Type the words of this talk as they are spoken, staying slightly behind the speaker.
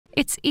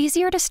It's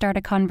easier to start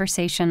a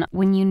conversation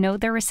when you know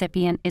the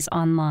recipient is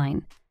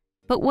online.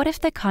 But what if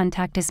the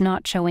contact is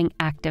not showing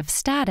active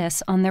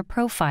status on their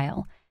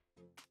profile?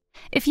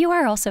 If you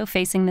are also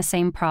facing the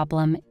same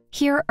problem,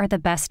 here are the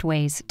best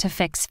ways to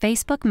fix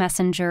Facebook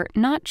Messenger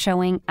not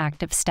showing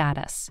active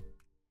status.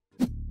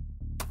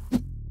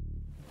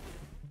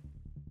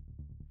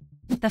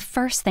 The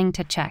first thing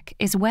to check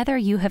is whether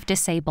you have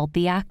disabled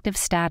the active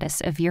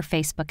status of your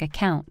Facebook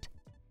account.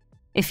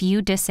 If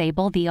you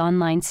disable the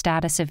online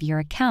status of your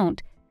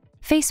account,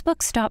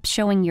 Facebook stops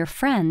showing your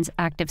friends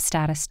active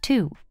status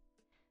too.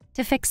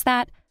 To fix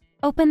that,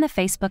 open the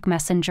Facebook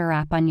Messenger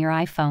app on your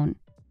iPhone.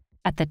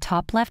 At the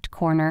top left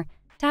corner,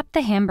 tap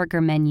the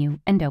hamburger menu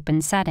and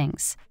open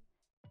Settings.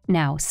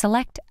 Now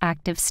select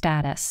Active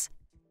Status.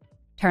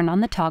 Turn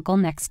on the toggle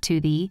next to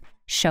the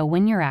Show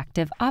When You're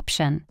Active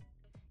option.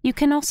 You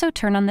can also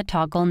turn on the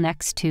toggle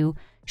next to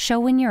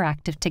Show When You're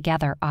Active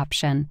Together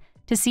option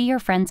to see your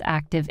friends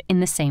active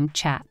in the same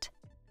chat.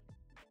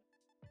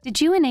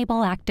 Did you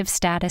enable active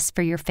status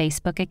for your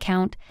Facebook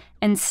account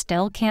and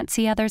still can't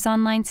see others'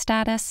 online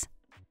status?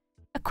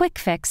 A quick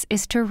fix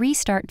is to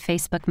restart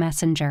Facebook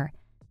Messenger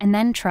and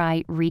then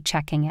try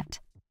rechecking it.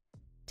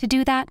 To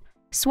do that,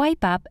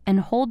 swipe up and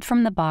hold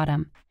from the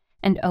bottom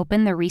and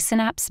open the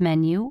Recent Apps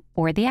menu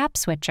or the App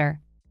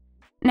Switcher.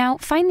 Now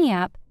find the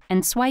app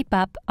and swipe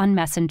up on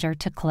Messenger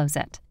to close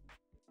it.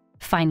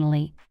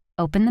 Finally,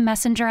 open the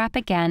Messenger app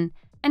again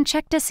and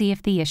check to see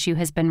if the issue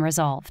has been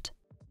resolved.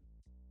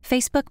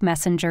 Facebook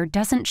Messenger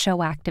doesn't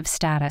show active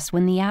status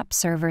when the app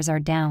servers are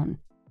down.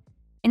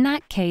 In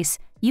that case,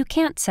 you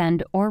can't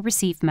send or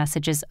receive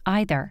messages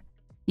either.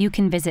 You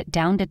can visit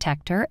Down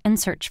Detector and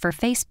search for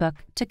Facebook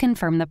to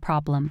confirm the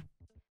problem.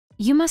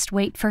 You must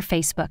wait for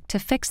Facebook to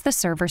fix the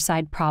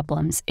server-side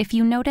problems if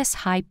you notice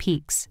high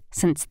peaks,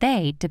 since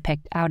they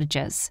depict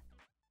outages.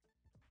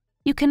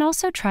 You can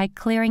also try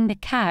clearing the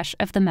cache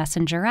of the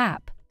Messenger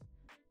app.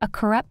 A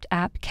corrupt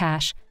app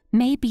cache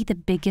may be the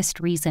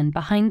biggest reason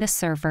behind the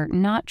server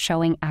not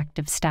showing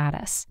active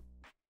status.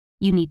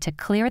 You need to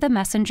clear the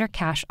Messenger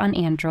cache on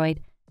Android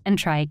and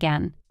try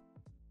again.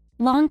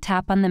 Long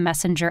tap on the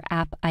Messenger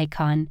app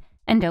icon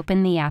and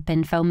open the App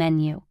Info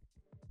menu.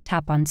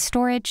 Tap on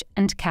Storage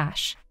and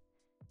Cache.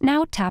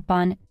 Now tap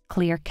on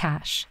Clear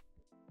Cache.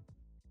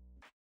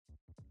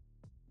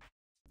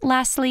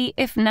 Lastly,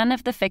 if none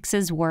of the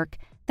fixes work,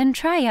 then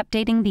try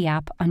updating the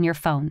app on your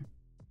phone.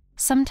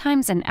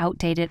 Sometimes an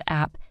outdated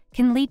app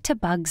can lead to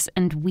bugs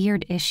and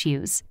weird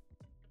issues.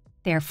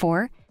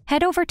 Therefore,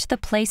 head over to the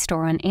Play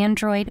Store on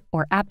Android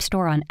or App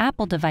Store on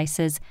Apple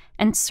devices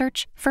and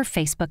search for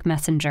Facebook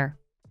Messenger.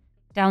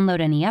 Download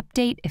any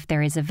update if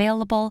there is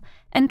available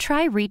and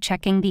try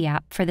rechecking the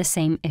app for the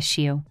same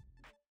issue.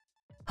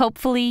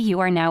 Hopefully,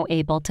 you are now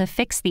able to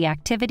fix the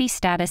activity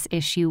status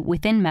issue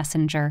within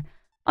Messenger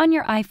on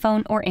your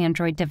iPhone or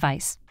Android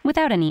device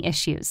without any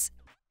issues.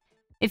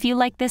 If you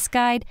like this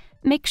guide,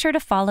 make sure to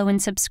follow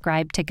and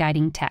subscribe to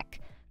Guiding Tech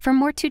for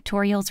more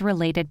tutorials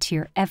related to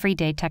your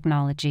everyday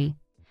technology.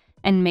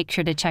 And make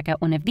sure to check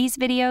out one of these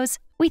videos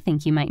we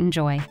think you might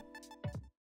enjoy.